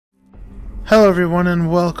Hello everyone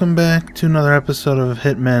and welcome back to another episode of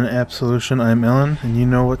Hitman Absolution. I'm Ellen and you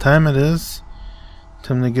know what time it is.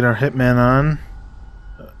 Time to get our Hitman on.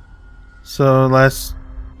 So last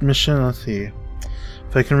mission, let's see.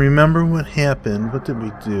 If I can remember what happened, what did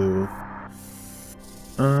we do?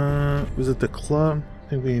 Was it the club? I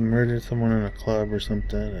think we murdered someone in a club or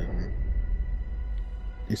something and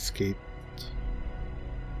escaped.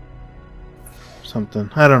 Something.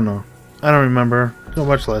 I don't know. I don't remember. Go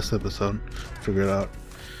watch the last episode. Figure it out.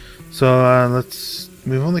 So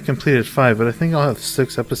we've only completed 5, but I think I'll have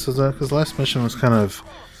 6 episodes out because the last mission was kind of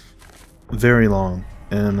very long,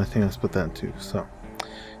 and I think I split that in 2. So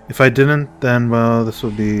if I didn't, then well, this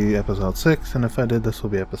will be episode 6, and if I did, this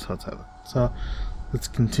will be episode 7. So let's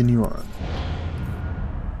continue on.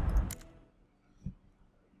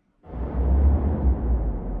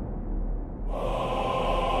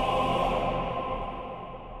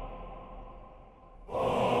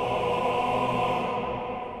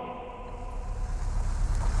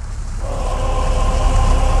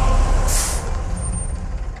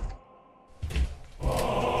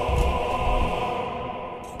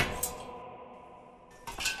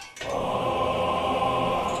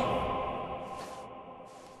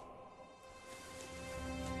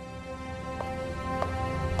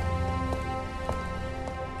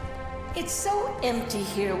 It's so empty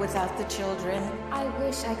here without the children. I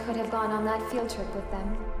wish I could have gone on that field trip with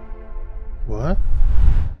them. What?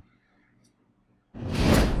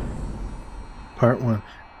 Part 1.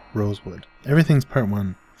 Rosewood. Everything's part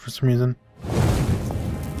 1 for some reason.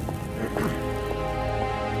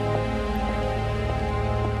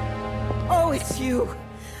 Oh, it's you.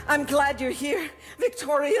 I'm glad you're here.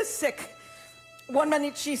 Victoria's sick. One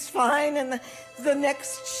minute she's fine, and the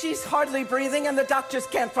next she's hardly breathing, and the doctors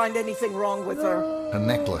can't find anything wrong with her. A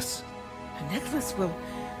necklace. A necklace?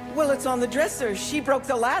 Well, it's on the dresser. She broke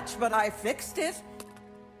the latch, but I fixed it.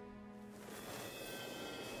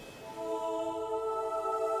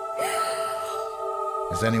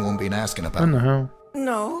 Has anyone been asking about I don't know.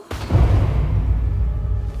 No.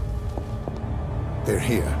 They're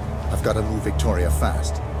here. I've got to move Victoria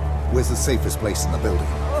fast. Where's the safest place in the building?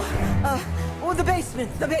 Oh, the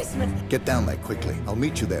basement. The basement. Get down there quickly. I'll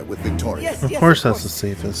meet you there with Victoria. Yes, Of yes, course of that's the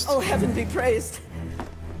safest. Oh, heaven be praised.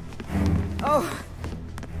 Oh.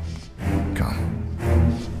 Come.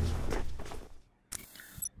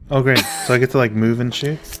 Oh great, so I get to like move and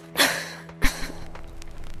shoot?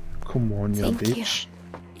 Come on, you Thank you. bitch.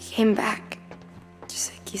 You came back,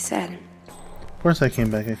 just like you said. Of course I came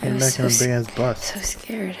back. I came back in a big ass bus. So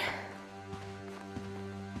scared.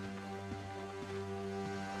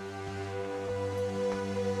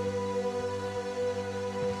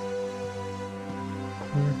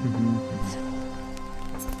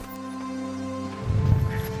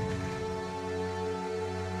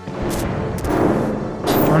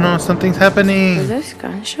 Oh no, something's happening! Were those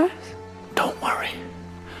gunshots? Don't worry.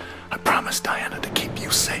 I promised Diana to keep you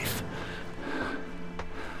safe.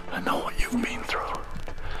 I know what you've been through.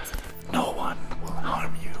 No one will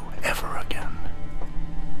harm you ever again.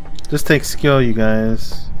 This takes skill, you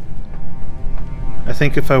guys. I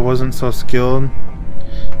think if I wasn't so skilled,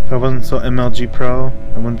 if I wasn't so MLG pro,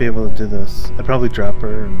 I wouldn't be able to do this. I'd probably drop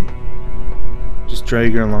her and just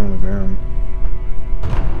drag her along the ground.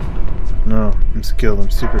 No, I'm skilled.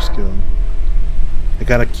 I'm super skilled. I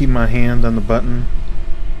gotta keep my hand on the button.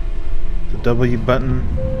 The W button.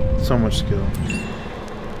 So much skill.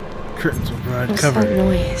 Curtains will provide What's cover. that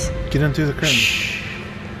noise? Get in through the curtains. Shh.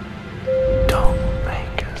 Don't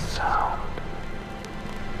make a sound.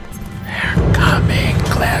 They're coming,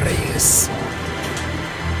 Clarice.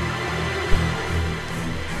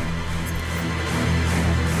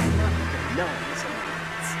 No,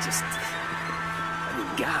 it's just... I mean,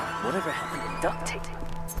 God, whatever happened to duct tape?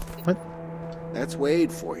 What? That's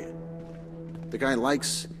Wade for you. The guy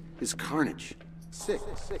likes his carnage. Sick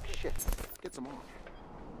shit. Gets him off.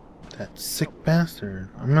 That sick bastard.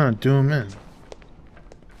 I'm gonna do him in.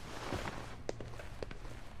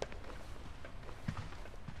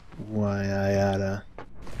 Why I oughta.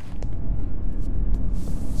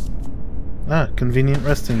 Ah, convenient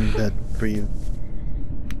resting bed for you.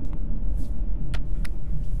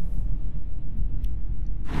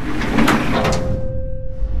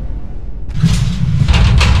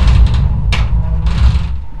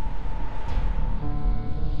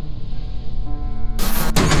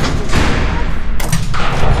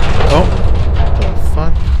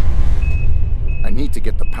 I need to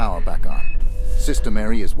get the power back on. Sister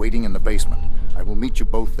Mary is waiting in the basement. I will meet you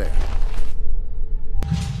both there.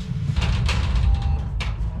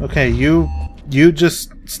 Okay, you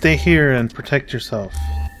just stay here and protect yourself.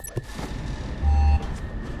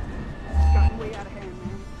 God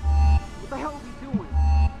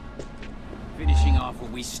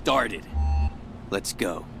already started. Let's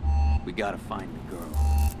go. We gotta find the girl.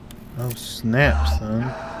 Oh snap, son.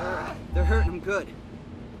 They're hurting him good.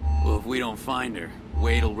 Well, if we don't find her,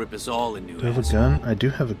 Wade'll rip us all a new Do I have a gun? I do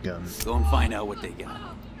have a gun. Go and find out what they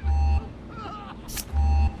got.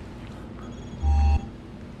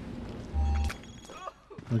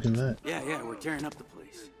 Look at that. Yeah, we're tearing up the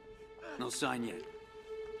place. No sign yet.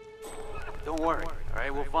 Don't worry,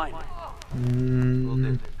 alright? We'll find her. We'll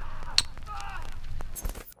do.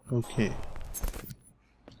 Okay.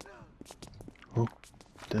 Oh,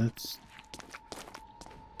 that's...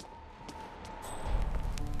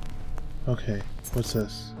 Okay, what's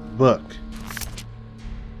this? Book.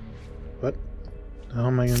 What? How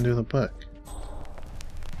am I gonna do the book?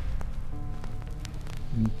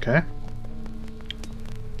 Okay.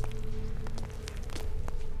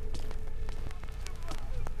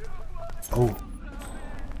 Oh.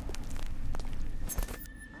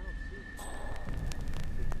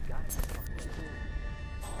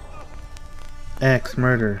 Axe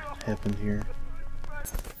murder happened here.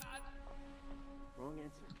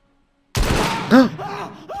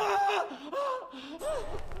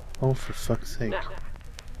 Oh, for fuck's sake. Now,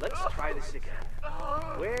 let's try this again.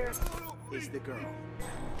 Where is the girl?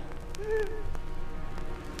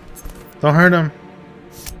 Don't hurt him.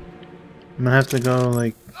 I'm gonna have to go,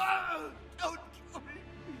 like...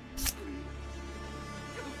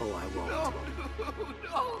 Oh, I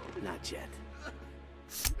won't. Not yet.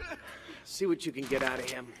 See what you can get out of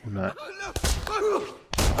him. I'm not.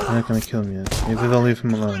 They're not gonna kill me yet. Maybe they'll leave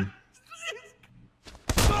him alone.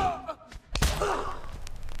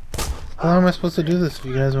 How am I supposed to do this if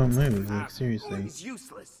you guys won't move? Like, seriously. He's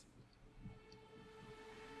useless.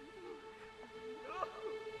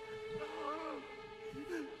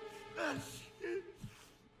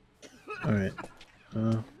 Alright.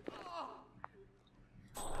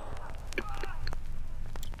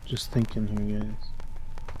 Just thinking here, guys.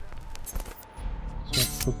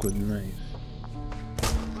 So hook with knife.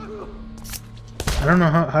 I don't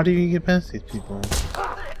know how do you get past these people?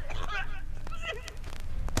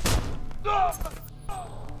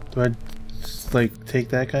 Do I just, like, take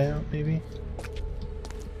that guy out, maybe?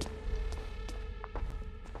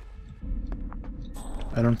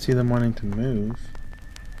 I don't see them wanting to move.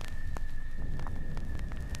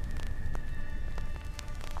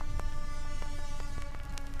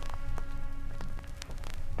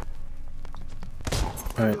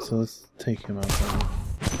 Alright, so let's take him out then.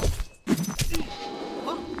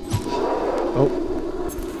 Oh.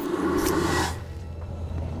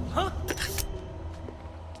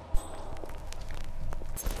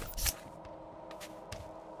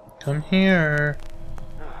 Come here.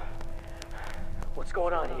 What's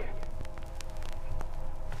going on here?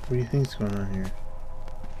 What do you think's going on here?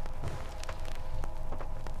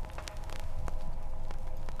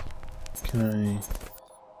 Can I...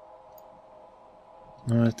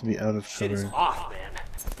 No, I have to be out of Shit is cover. off, man.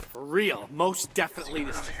 For real. Most definitely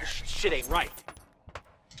this shit ain't right.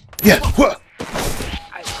 Yeah! What?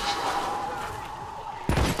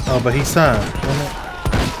 Oh, but he saw. Damn it.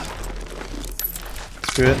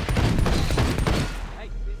 Screw it.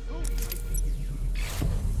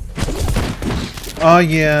 Oh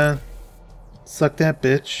yeah. Suck that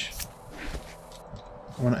bitch.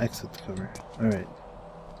 I want to exit the cover. Alright.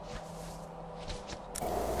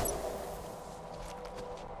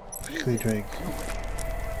 Quickly drag.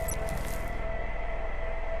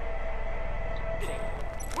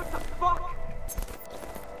 What the fuck?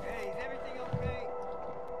 Hey, is everything okay?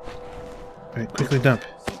 Alright, quickly dump.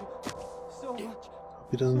 So much.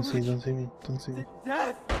 He doesn't see, don't see me, don't see me.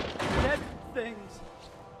 Dead things.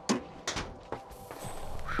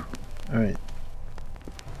 Alright.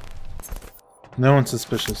 No one's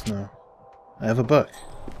suspicious now. I have a book.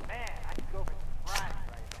 Man, I could go for fries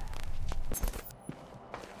right now.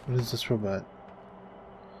 What is this robot?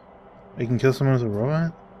 I can kill someone with a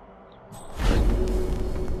robot?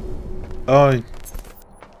 Oh.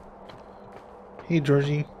 Hey,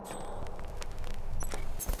 Georgie.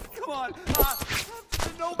 Come on.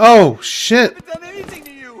 Oh, shit! I haven't done anything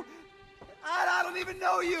to you. I don't even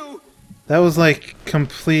know you. That was like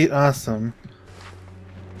complete awesome.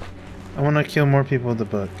 I want to kill more people with the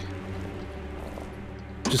book.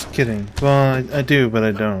 Just kidding. Well, I do, but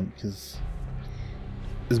I don't, because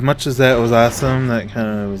as much as that was awesome, that kind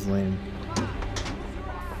of was lame.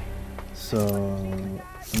 So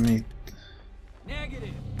let me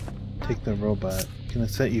take the robot. Can I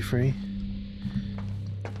set you free?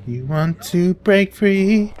 You want to break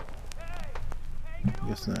free?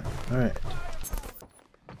 Guess not. Alright.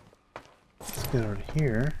 Let's get out of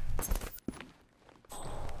here.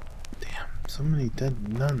 Damn, so many dead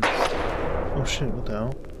nuns. Oh shit, what the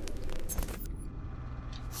hell?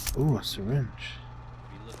 Ooh, a syringe.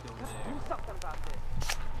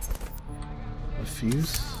 A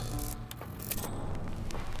fuse?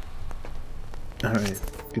 Alright,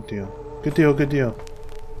 good deal. Good deal, good deal.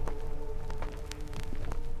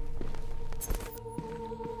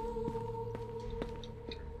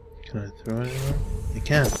 Can I throw it anywhere? You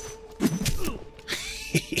can.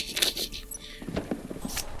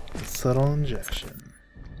 A subtle injection.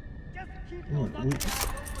 Ooh, ooh.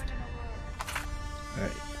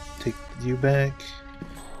 Alright, take you back.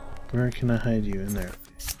 Where can I hide you? In there.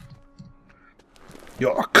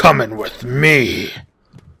 You're coming with me!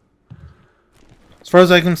 As far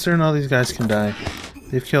as I'm concerned, all these guys can die.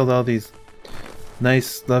 They've killed all these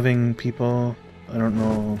nice, loving people. I don't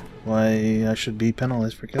know why I should be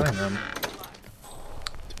penalized for killing them,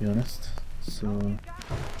 to be honest. So,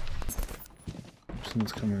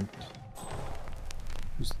 someone's coming.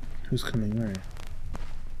 Who's coming where?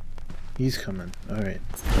 He's coming. Alright.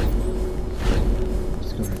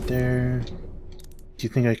 Let's go right there. Do you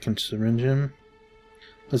think I can syringe him?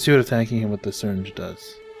 Let's see what attacking him with the syringe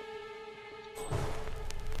does.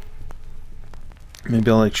 Maybe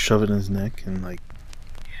I'll like shove it in his neck and like,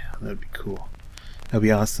 yeah, that'd be cool. That'd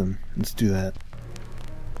be awesome. Let's do that.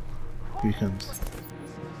 Here he comes.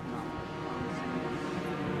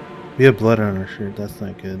 We have blood on our shirt. That's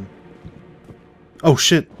not good. Oh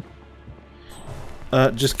shit!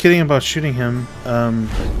 Just kidding about shooting him. That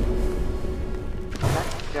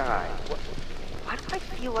guy. Why do I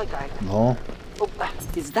feel like I... Lol. Oh,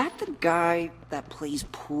 is that the guy that plays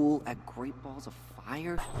pool at Great Balls of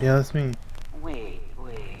Fire? Yeah, that's me. Wait.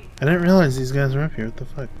 I didn't realize these guys were up here. What the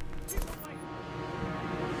fuck?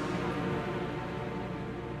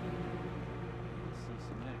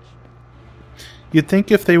 You'd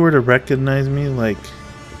think if they were to recognize me, like,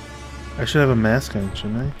 I should have a mask on,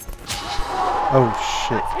 shouldn't I? Oh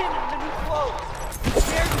shit.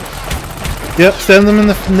 Yep, stab them in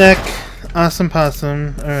the neck. Awesome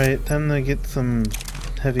possum. Alright, time to get some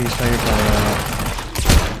heavy firepower out.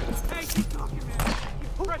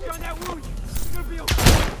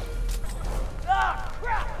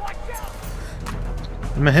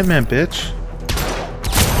 I'm a hitman, bitch.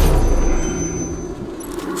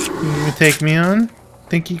 You gonna take me on?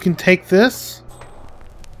 Think you can take this?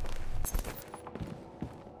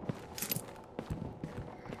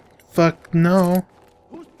 Fuck no.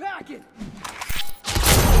 Who's packing?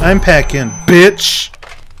 I'm packing, bitch!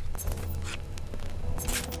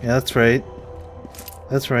 Yeah, that's right.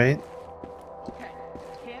 That's right. Okay,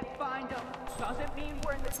 can't find him. Doesn't mean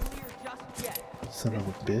we're in the clear just yet. Son of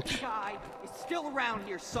a bitch. This guy is still around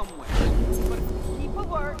here somewhere. But keep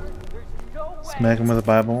alert. There's no way. Smack him with a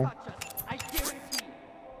Bible. I guarantee you.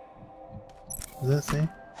 What does that say?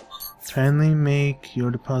 Kindly make your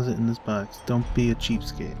deposit in this box. Don't be a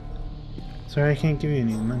cheapskate. Sorry, I can't give you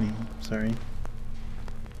any money. Sorry.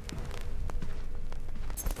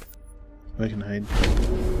 I can hide.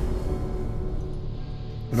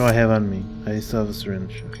 What do I have on me? I still have a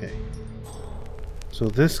syringe. Okay. So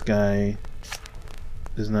this guy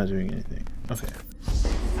is not doing anything. Okay.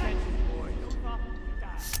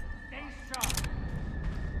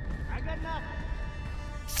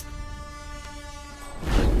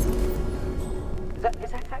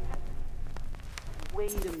 Is that guy?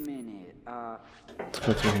 Wait a minute. Let's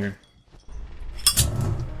go through here.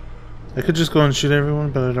 I could just go and shoot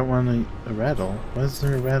everyone, but I don't want a rattle. Why is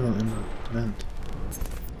there a rattle in the vent?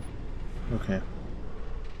 Okay.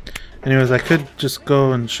 Anyways, I could just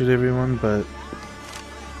go and shoot everyone, but...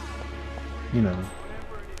 you know.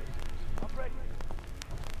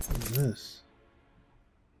 What is this?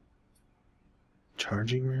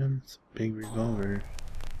 Charging rams? Big revolver.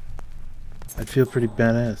 I'd feel pretty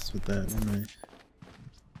badass with that, wouldn't I?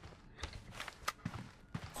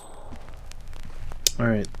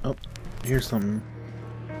 Alright, oh, here's something.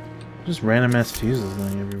 Just random ass fuses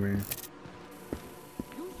lying everywhere.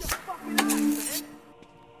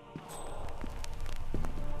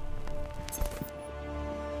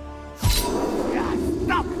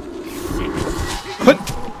 What?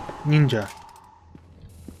 Ninja.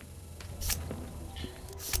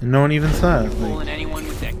 And no one even saw it. Like, anyone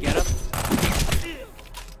with that getup?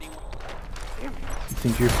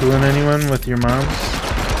 think you're fooling anyone with your mom?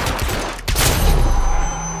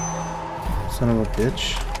 Son of a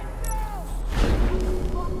bitch.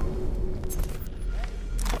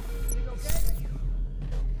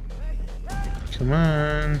 Come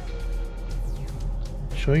on.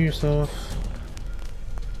 Show yourself.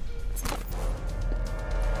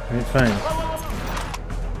 Alright, fine.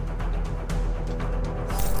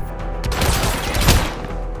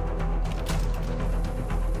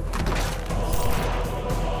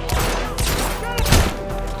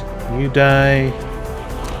 you die.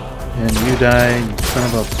 And you die, you son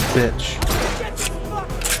of a bitch.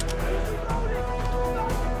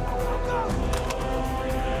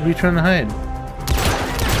 What are you trying to hide?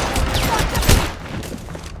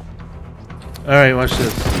 Alright, watch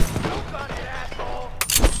this.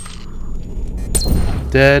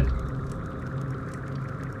 Dead.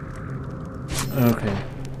 Okay.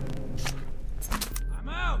 I'm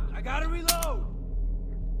out. I gotta reload.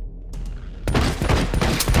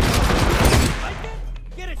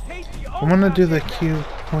 Get it, tasty. I want to do the Q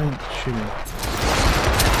point shooting.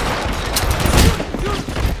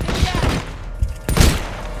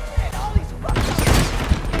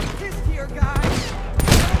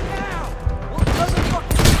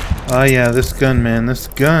 Oh yeah, this gun, man, this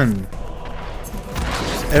gun.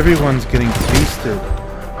 Everyone's getting tasted.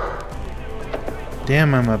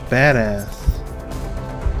 Damn, I'm a badass.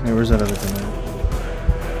 Hey, where's that other gun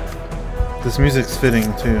at? This music's fitting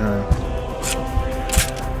too, huh?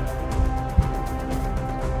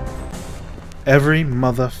 Every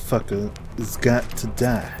motherfucker has got to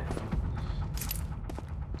die.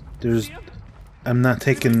 I'm not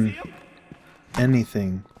taking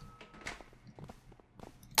anything.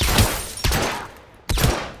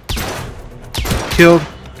 Killed.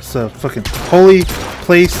 It's a fucking holy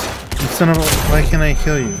place. You son of a... Why can't I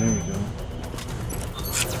kill you? There we go.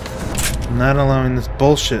 I'm not allowing this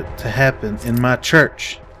bullshit to happen in my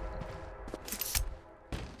church.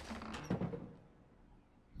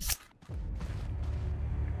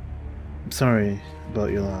 I'm sorry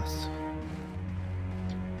about your loss.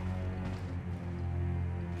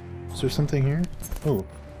 Is there something here? Oh.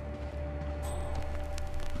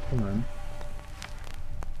 Hold on.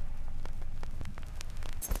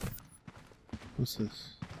 What's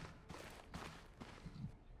this?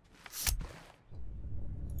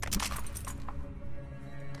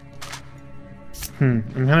 I'm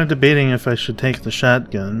kind of debating if I should take the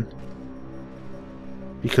shotgun.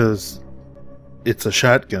 Because it's a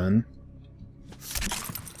shotgun.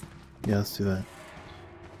 Yeah, let's do that.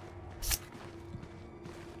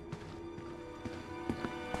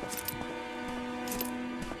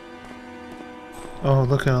 Oh,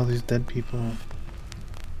 look at all these dead people.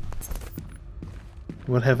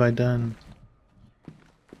 What have I done?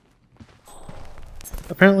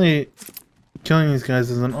 Apparently, killing these guys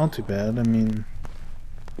isn't all too bad. I mean,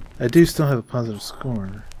 I do still have a positive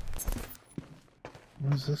score.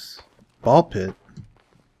 What is this? Ball pit?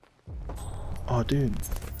 Oh, dude.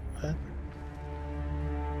 What?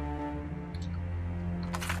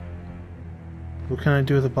 What can I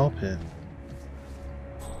do with a ball pit?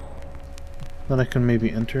 Thought I could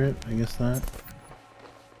maybe enter it? I guess not.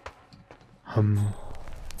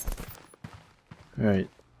 Alright.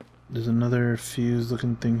 There's another fuse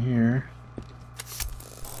looking thing here.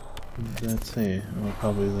 What does that say? Oh,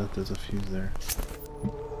 probably that there's a fuse there.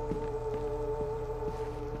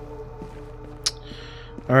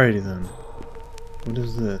 Alrighty then. What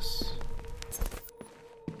is this?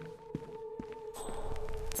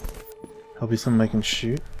 Probably something I can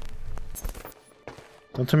shoot?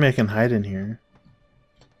 Don't tell me I can hide in here.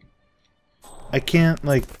 I can't,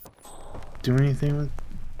 like, do anything with...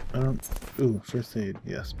 I don't... Ooh, first aid.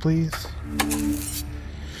 Yes, please.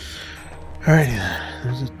 Alrighty then.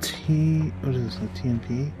 There's a T... What is this? A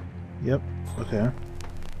TNP? Yep. Okay.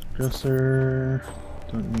 Dresser...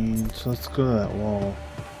 Don't need... So let's go to that wall.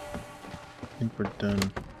 I think we're done.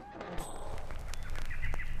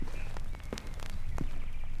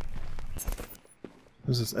 What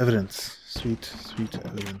is this? Evidence. Sweet, sweet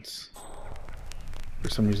evidence. For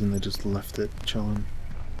some reason they just left it chilling.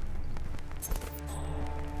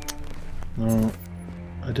 No,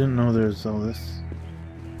 I didn't know there's all this.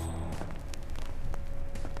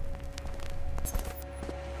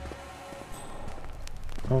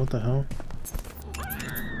 Oh, what the hell?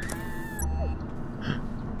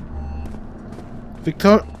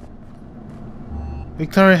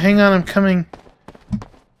 Victoria, hang on, I'm coming.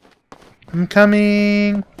 I'm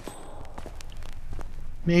coming.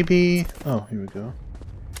 Maybe. Oh, here we go.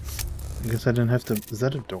 I guess I didn't have to. Is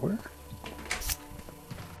that a door?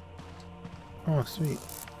 Oh, sweet.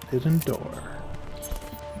 Hidden door.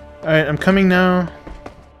 Alright, I'm coming now.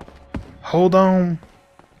 Hold on.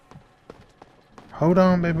 Hold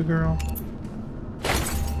on, baby girl.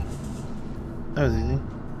 That was easy.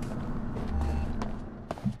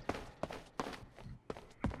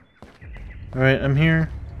 Alright, I'm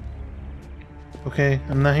here. Okay,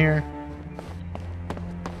 I'm not here.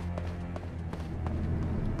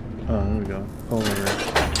 Oh, there we go. Pull over.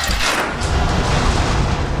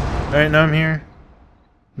 Alright, now I'm here.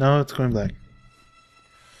 Now it's going black.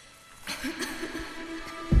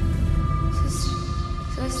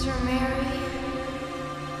 Sister Mary.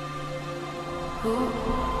 Who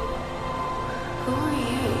are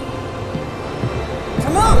you?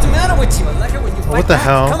 Come on, what's the matter with you? I like it when you fight What the back.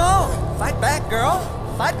 hell? Come on, fight back, girl.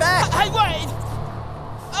 Fight back. Hey, wait!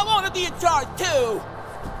 I want to be in charge too.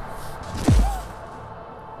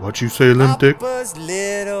 What you say, Limp Dick? Papa's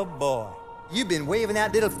little boy. You've been waving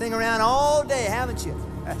that little thing around all day, haven't you?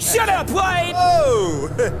 Shut up, Wade! Oh!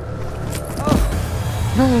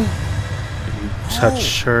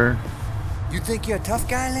 Touch her. You think you're a tough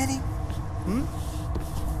guy, Lenny? Hmm?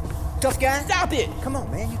 Tough guy? Stop it! Come on,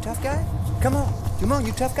 man, you tough guy? Come on. Come on,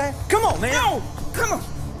 you tough guy? Come on, man! No! Come on!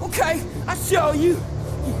 Okay, I'll show you.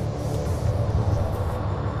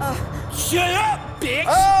 Shut up, bitch!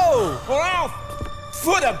 Oh! Or I'll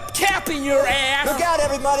put a cap in your ass! Look out,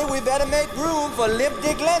 everybody. We better make room for Limp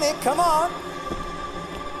Dick Lenny. Come on.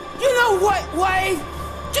 You know what, Wade?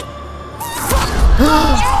 Just...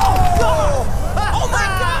 oh, God! Oh, my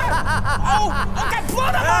God! Oh, I got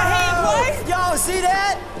blood on my hands, Wade! Y'all see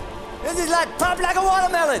that? This is like pop like a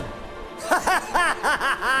watermelon.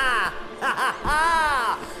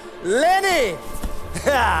 Lenny!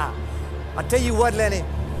 I'll tell you what, Lenny.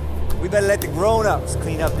 We better let the grown-ups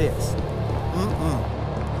clean up this.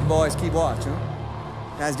 You boys keep watch, huh?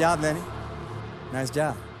 Nice job, Lenny. Nice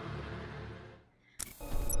job.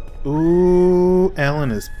 Ooh,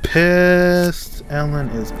 Ellen is pissed. Ellen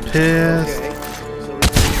is pissed.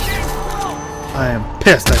 I am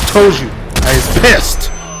pissed. I told you. I is pissed.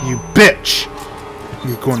 You bitch.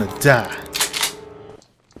 You're gonna die.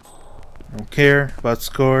 I don't care about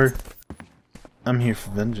score. I'm here for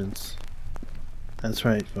vengeance. That's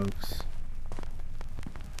right, folks.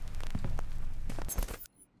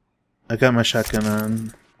 I got my shotgun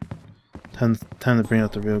on. Time to bring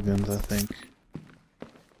out the real guns, I think.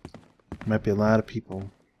 Might be a lot of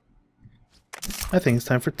people. I think it's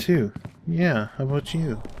time for 2. Yeah, how about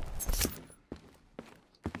you?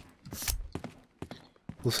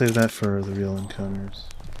 We'll save that for the real encounters.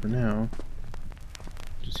 For now,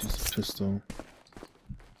 just use the pistol.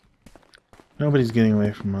 Nobody's getting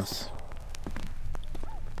away from us.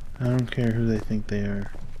 I don't care who they think they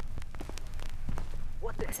are.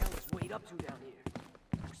 What the hell is Wade up to down here?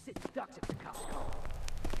 Who sits ducks if the cops come?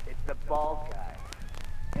 It's the bald guy.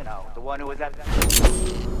 You know, the one who was at the...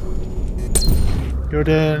 You're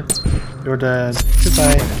dead. You're dead.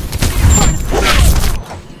 Goodbye.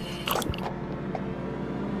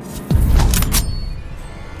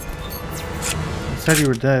 I said you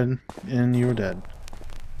were dead, and you were dead.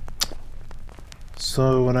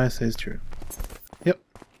 So what I say is true. Yep.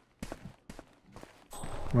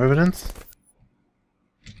 More evidence?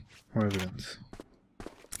 More evidence.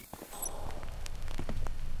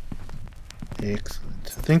 Excellent.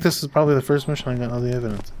 I think this is probably the first mission I got all the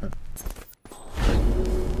evidence in.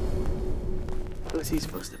 Who's he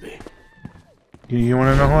supposed to be? You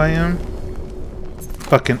wanna know who I am?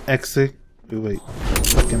 Fucking fucking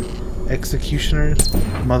executioners?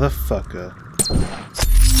 Motherfucker.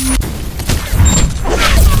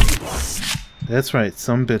 That's right,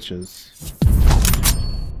 some bitches.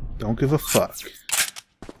 Don't give a fuck.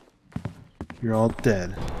 You're all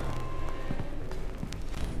dead.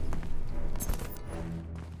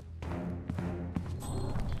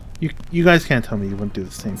 You guys can't tell me you wouldn't do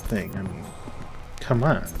the same thing. I mean, come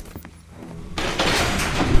on.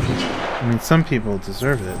 I mean, some people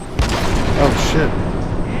deserve it. Oh shit.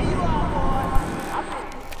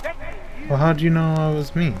 Well, how do you know I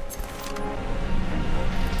was me?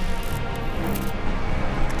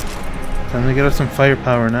 Time to get us some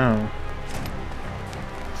firepower now.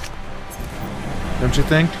 Don't you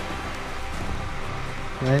think?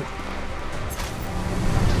 Right?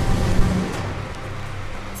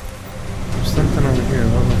 There's something over here.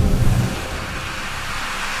 What was it?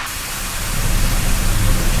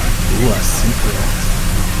 Ooh, a secret.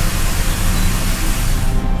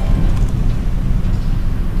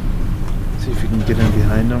 See if you can get in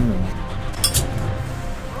behind them.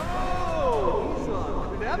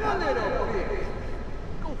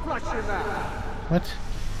 What?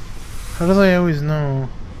 How do they always know?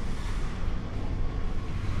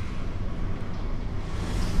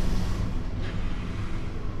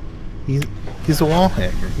 He's a wall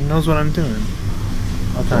hacker. He knows what I'm doing.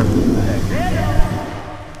 All time to do the hack.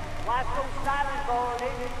 Why so silent, boy,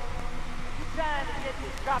 lady? You trying to get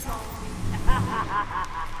this drop on me?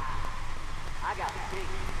 I got to think.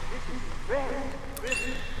 This is very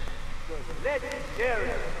risky. The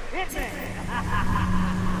legendary Hitman.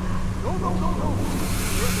 No, no, no, no.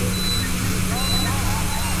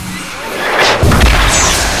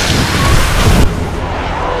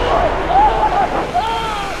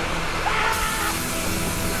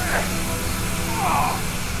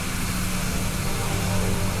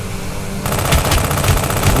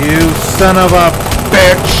 son of a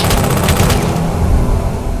bitch!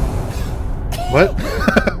 What?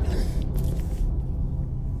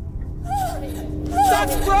 Stop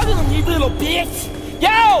struggling, you little bitch!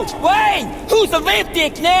 Yo, Wayne! Who's the limp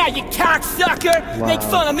dick now, you cocksucker? Wow. Make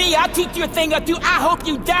fun of me, I'll teach you a thing or two. I hope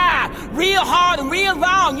you die real hard and real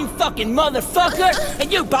long, you fucking motherfucker! And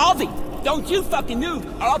you, Baldy, don't you fucking move,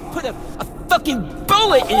 or I'll put a fucking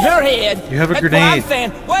bullet in her head! You have a That's grenade. What I'm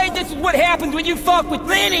saying. Wayne, this is what happens when you fuck with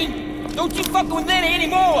Lenny! Don't you fuck with Lenny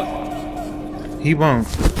anymore! He won't.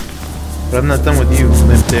 But I'm not done with you,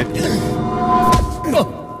 limp dick.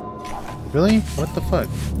 Really? What the fuck?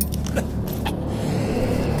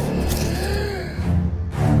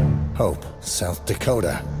 Hope, South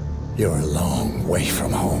Dakota. You're a long way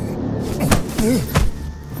from home.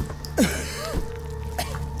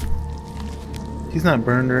 He's not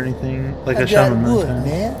burned or anything. Like I shot him wood, one time.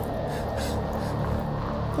 man.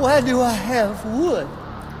 Why do I have wood?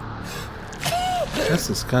 That's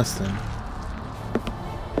disgusting.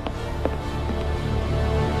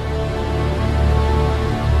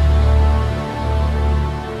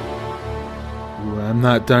 Ooh, I'm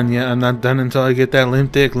not done yet. I'm not done until I get that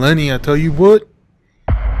limp dick Lenny. I tell you what.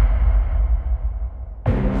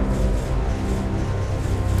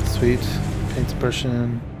 Sweet. Paint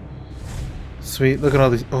suppression. Sweet. Look at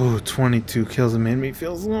all these. Oh, 22 kills. It made me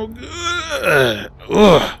feel so good.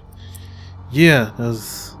 Ugh. Yeah, that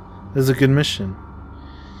was a good mission.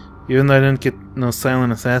 Even though I didn't get no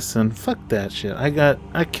silent assassin, fuck that shit.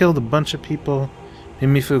 I killed a bunch of people. Made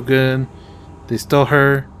me feel good. They stole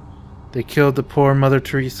her. They killed the poor Mother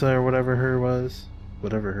Teresa or whatever her was.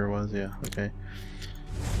 Whatever her was, yeah, okay.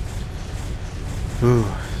 Ooh,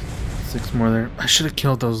 6 more there. I should have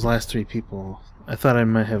killed those last 3 people. I thought I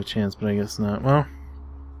might have a chance, but I guess not. Well,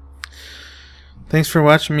 thanks for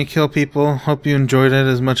watching me kill people. Hope you enjoyed it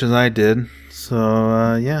as much as I did.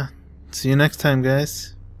 So, yeah. See you next time,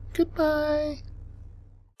 guys. Goodbye.